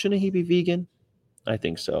stuff, shouldn't he be vegan? I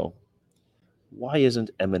think so. Why isn't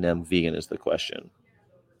Eminem vegan is the question.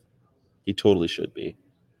 He totally should be.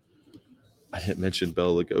 I didn't mention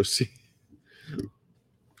Bela Lugosi.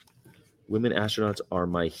 Women astronauts are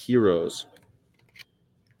my heroes.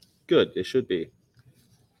 Good, they should be.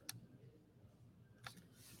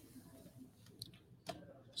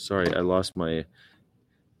 Sorry, I lost my...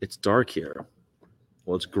 It's dark here.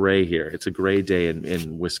 Well, it's gray here. It's a gray day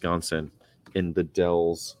in Wisconsin, in the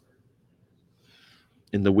Dells.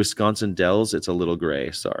 In the Wisconsin Dells, it's a little gray.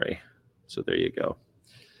 Sorry. So there you go.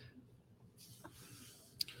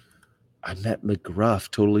 I met McGruff.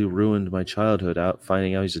 Totally ruined my childhood.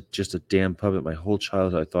 Finding out he's just a damn puppet. My whole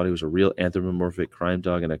childhood, I thought he was a real anthropomorphic crime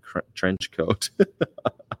dog in a trench coat.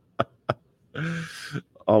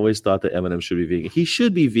 Always thought that Eminem should be vegan. He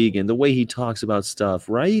should be vegan. The way he talks about stuff,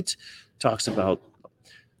 right? Talks about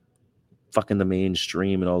fucking the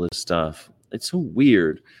mainstream and all this stuff. It's so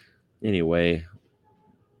weird. Anyway,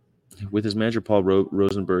 with his manager Paul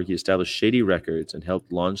Rosenberg, he established Shady Records and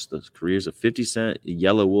helped launch the careers of 50 Cent,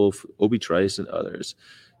 Yellow Wolf, Obi Trice, and others.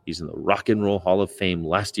 He's in the Rock and Roll Hall of Fame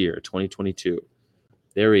last year, 2022.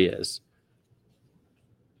 There he is.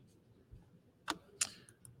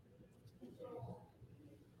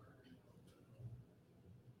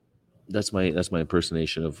 That's my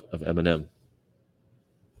impersonation of Eminem.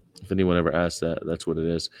 If anyone ever asks that, that's what it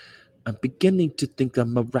is. I'm beginning to think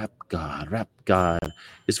I'm a rap god.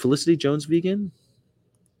 Is Felicity Jones vegan?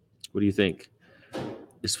 What do you think?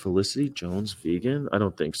 Is Felicity Jones vegan? I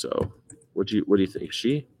don't think so. What do you think?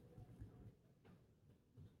 She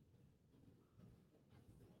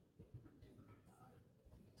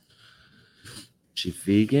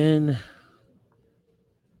vegan?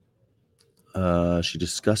 She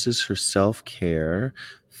discusses her self-care,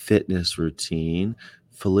 fitness routine.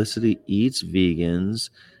 Felicity eats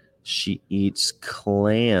vegans. She eats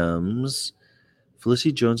clams.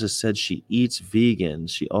 Felicity Jones has said she eats vegan.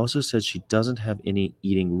 She also said she doesn't have any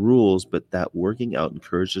eating rules, but that working out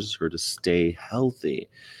encourages her to stay healthy.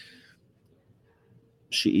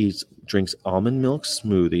 She drinks almond milk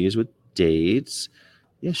smoothies with dates.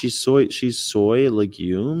 Yeah, she's soy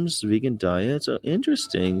legumes, vegan diets. Oh,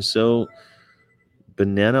 interesting. So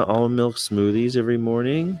banana almond milk smoothies every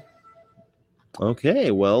morning.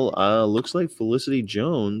 Okay, well, looks like Felicity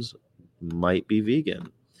Jones might be vegan.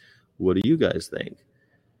 What do you guys think?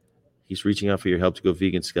 He's reaching out for your help to go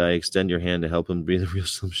vegan, Sky. Extend your hand to help him be the real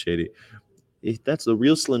Slim Shady. If that's the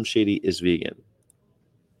real Slim Shady is vegan.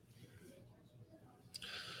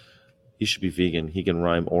 He should be vegan. He can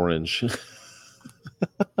rhyme orange.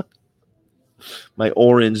 My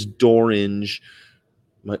orange door hinge.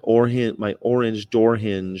 My orange door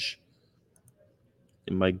hinge.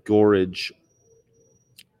 And my gorge.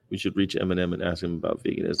 We should reach Eminem and ask him about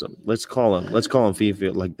veganism. Let's call him Fifi,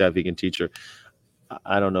 like that vegan teacher.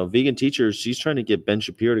 I don't know. Vegan teacher, she's trying to get Ben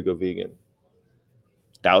Shapiro to go vegan.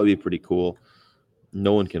 That would be pretty cool.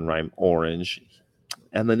 No one can rhyme orange.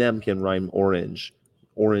 Eminem can rhyme orange.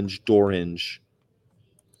 Orange door hinge.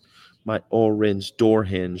 My orange door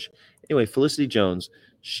hinge. Anyway, Felicity Jones,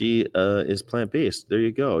 she is plant-based. There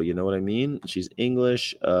you go. You know what I mean? She's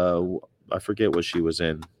English. I forget what she was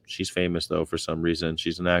in. She's famous, though, for some reason.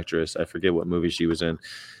 She's an actress. I forget what movie she was in.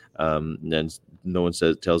 And no one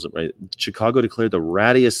tells it right. Chicago declared the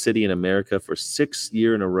rattiest city in America for 6th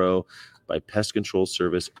year in a row by pest control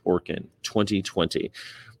service Orkin 2020.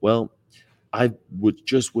 Well, I was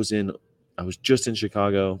just in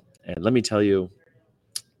Chicago, and let me tell you,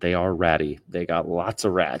 they are ratty. They got lots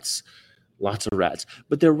of rats.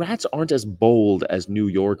 But their rats aren't as bold as New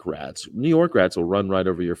York rats. New York rats will run right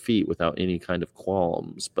over your feet without any kind of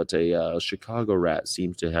qualms. But a Chicago rat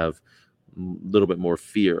seems to have a little bit more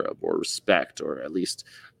fear or respect, or at least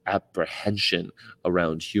apprehension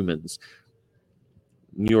around humans.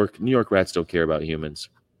 New York rats don't care about humans.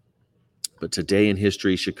 But today in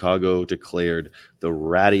history, Chicago declared the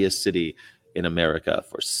rattiest city in America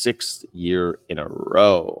for 6th year in a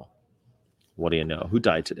row. What do you know? Who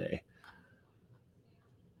died today?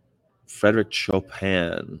 Frederick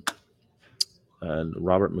Chopin and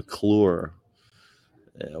Robert McClure.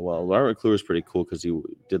 Well, Robert McClure is pretty cool because he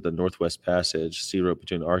did the Northwest Passage, sea route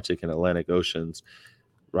between Arctic and Atlantic Oceans.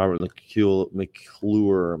 Robert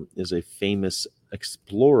McClure is a famous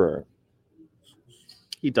explorer.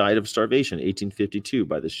 He died of starvation in 1852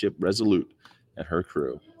 by the ship Resolute and her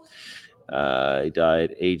crew. He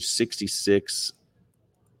died age 66.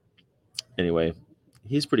 Anyway,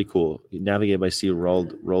 he's pretty cool. He navigated by sea,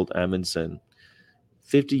 Roald Amundsen.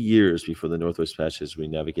 50 years before the Northwest Passage, we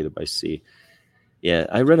navigated by sea. Yeah,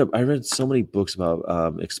 I read so many books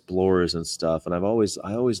about explorers and stuff, and I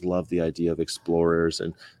always loved the idea of explorers.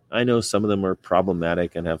 And I know some of them are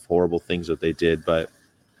problematic and have horrible things that they did, but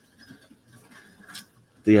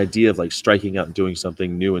the idea of like striking out and doing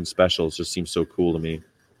something new and special just seems so cool to me.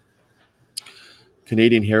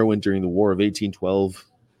 Canadian heroine during the War of 1812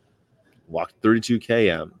 walked 32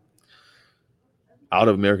 km out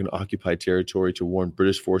of American occupied territory to warn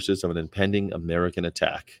British forces of an impending American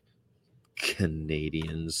attack.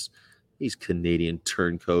 Canadians, these Canadian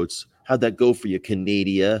turncoats. How'd that go for you,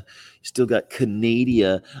 Canada? You still got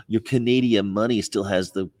Canada. Your Canadian money still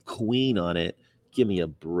has the Queen on it. Give me a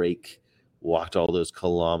break. Walked all those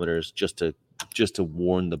kilometers just to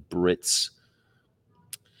warn the Brits.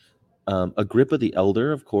 Agrippa the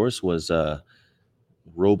Elder, of course, was a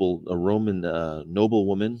Roman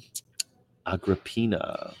noblewoman.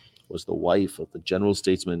 Agrippina was the wife of the general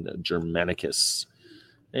statesman Germanicus.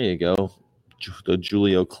 There you go. The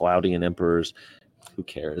Julio-Claudian emperors. Who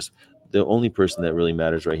cares? The only person that really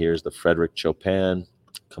matters right here is the Frederick Chopin,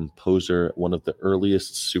 composer, one of the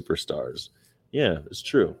earliest superstars. Yeah, it's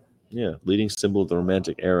true. Yeah, leading symbol of the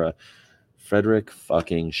Romantic era. Frederick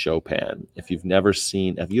fucking Chopin. Have you ever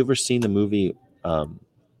seen the movie?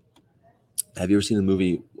 Have you ever seen the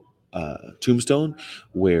movie Tombstone,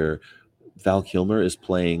 where Val Kilmer is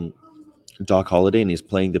playing Doc Holliday and he's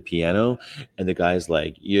playing the piano, and the guy's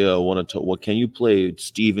like, "Yeah, what can you play?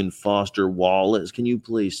 Stephen Foster Wallace? Can you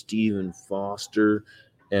play Stephen Foster?"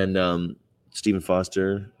 And Stephen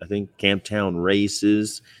Foster, I think, Camptown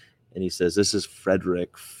Races, and he says, "This is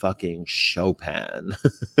Frederick fucking Chopin,"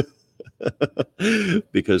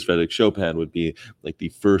 because Frederick Chopin would be like the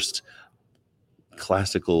first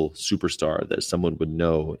classical superstar that someone would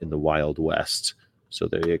know in the Wild West. So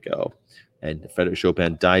there you go. And Frederick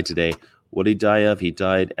Chopin died today. What did he die of? He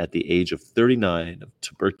died at the age of 39 of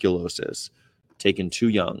tuberculosis, taken too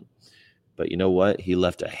young. But you know what? He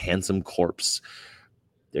left a handsome corpse.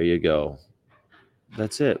 There you go.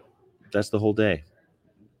 That's it. That's the whole day.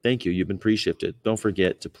 Thank you. You've been pre-shifted. Don't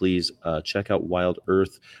forget to please check out Wild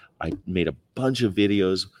Earth. I made a bunch of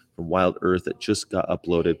videos from Wild Earth that just got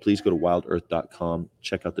uploaded. Please go to wildearth.com.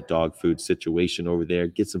 Check out the dog food situation over there.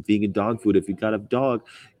 Get some vegan dog food. If you got a dog,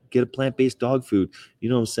 get a plant-based dog food. You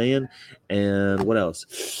know what I'm saying? And what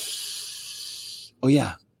else? Oh,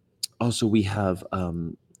 yeah. Also, we have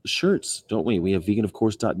shirts, don't we? We have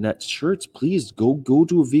veganofcourse.net shirts. Please go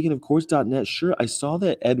to a veganofcourse.net shirt. I saw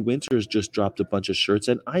that Ed Winters just dropped a bunch of shirts,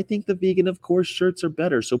 and I think the Vegan of Course shirts are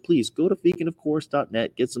better. So please go to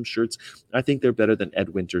veganofcourse.net, get some shirts. I think they're better than Ed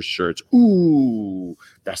Winters shirts. Ooh,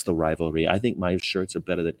 that's the rivalry. I think my shirts are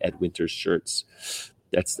better than Ed Winters shirts.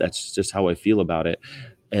 That's just how I feel about it.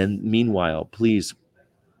 And meanwhile, please,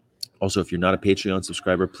 also, if you're not a Patreon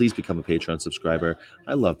subscriber, please become a Patreon subscriber.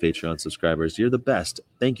 I love Patreon subscribers. You're the best.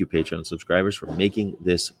 Thank you, Patreon subscribers, for making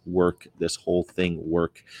this work, this whole thing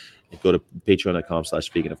work. And go to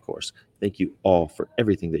patreon.com/veganofcourse. Thank you all for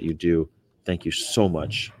everything that you do. Thank you so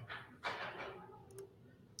much.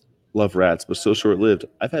 Love rats, but so short-lived.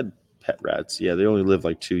 I've had pet rats. Yeah, they only live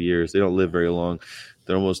like 2 years. They don't live very long.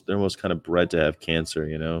 They're almost kind of bred to have cancer,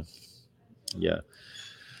 you know? Yeah.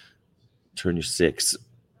 Turn you 6.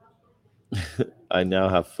 I now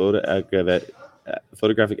have photographic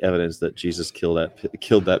evidence that Jesus killed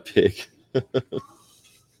that pig.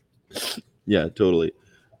 Yeah, totally.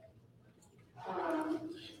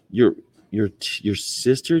 Your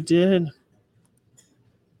sister did?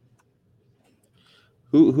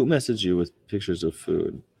 Who messaged you with pictures of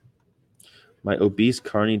food? My obese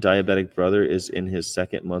carny diabetic brother is in his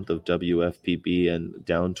second month of WFPB and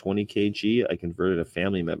down 20 kg. I converted a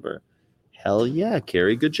family member. Hell yeah,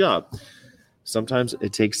 Carrie. Good job. Sometimes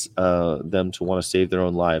it takes them to want to save their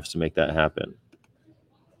own lives to make that happen.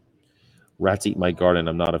 Rats eat my garden.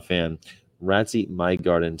 I'm not a fan. Rats eat my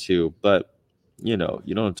garden too. But You know,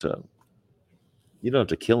 you don't have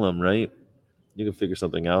to kill them, right? You can figure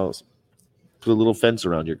something else. Put a little fence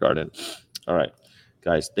around your garden. All right,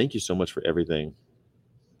 guys, thank you so much for everything.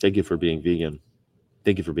 Thank you for being vegan.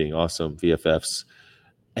 Thank you for being awesome, VFFs.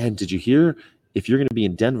 And did you hear? If you're going to be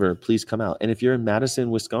in Denver, please come out. And if you're in Madison,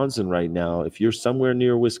 Wisconsin right now, if you're somewhere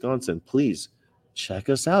near Wisconsin, please check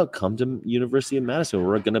us out. Come to University of Madison.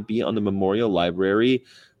 We're going to be on the Memorial Library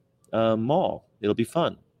Mall. It'll be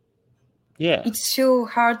fun. Yeah. It's so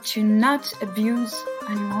hard to not abuse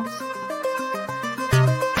animals.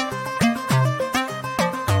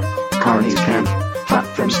 Carnies can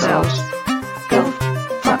fuck themselves. Go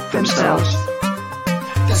fuck themselves.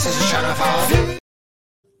 This is a shout for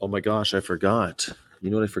Oh my gosh, I forgot. You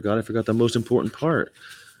know what I forgot? I forgot the most important part.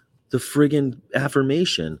 The friggin'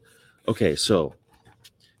 affirmation. Okay, so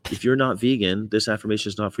if you're not vegan, this affirmation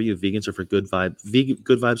is not for you. Vegans are for good vibes.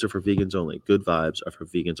 Good vibes are for vegans only. Good vibes are for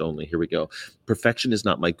vegans only. Here we go. Perfection is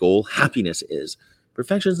not my goal. Happiness is.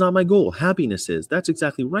 Perfection is not my goal. Happiness is. That's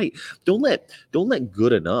exactly right. Don't let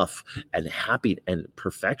good enough and happy and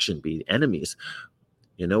perfection be enemies.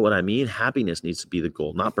 You know what I mean? Happiness needs to be the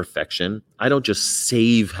goal, not perfection. I don't just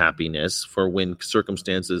save happiness for when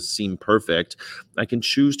circumstances seem perfect. I can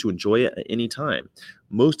choose to enjoy it at any time.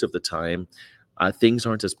 Most of the time, things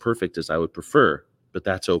aren't as perfect as I would prefer, but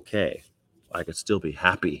that's okay. I can still be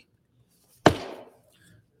happy.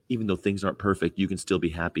 Even though things aren't perfect, you can still be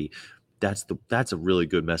happy. That's a really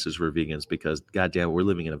good message for vegans because, goddamn, we're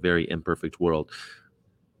living in a very imperfect world.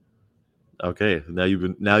 Okay, now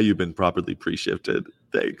you've been properly pre-shifted.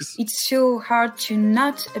 Thanks. It's so hard to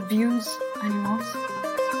not abuse animals.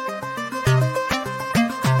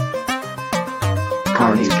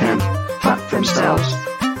 Carnies can fuck themselves.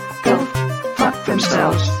 Go fuck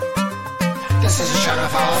themselves. This is a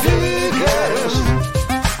shout for vegans.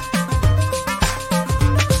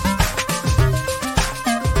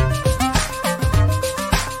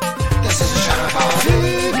 This is a shout for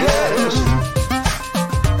vegans.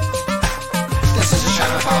 This is a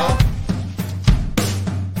shout for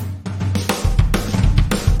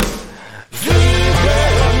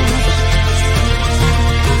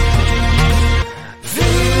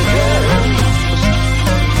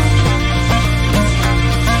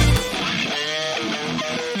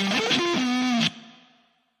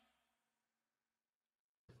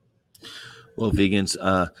Well, vegans,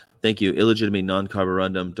 thank you. Illegitimate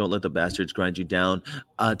non-carborundum. Don't let the bastards grind you down.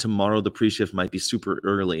 Tomorrow, the pre-shift might be super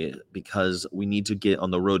early because we need to get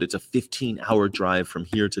on the road. It's a 15-hour drive from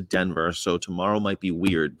here to Denver, so tomorrow might be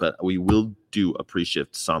weird, but we will do a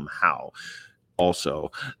pre-shift somehow.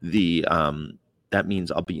 Also, that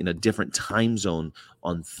means I'll be in a different time zone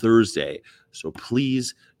on Thursday. So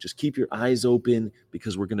please just keep your eyes open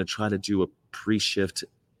because we're going to try to do a pre-shift.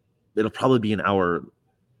 It'll probably be an hour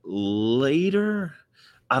later.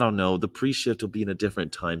 I don't know. The pre-shift will be in a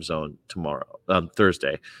different time zone tomorrow,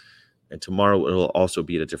 Thursday. And tomorrow it'll also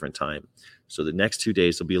be at a different time. So the next 2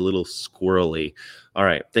 days will be a little squirrely. All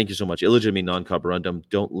right. Thank you so much. Illegitimate non-carborundum.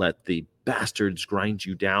 Don't let the bastards grind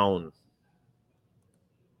you down.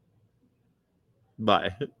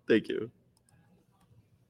 Bye. Thank you.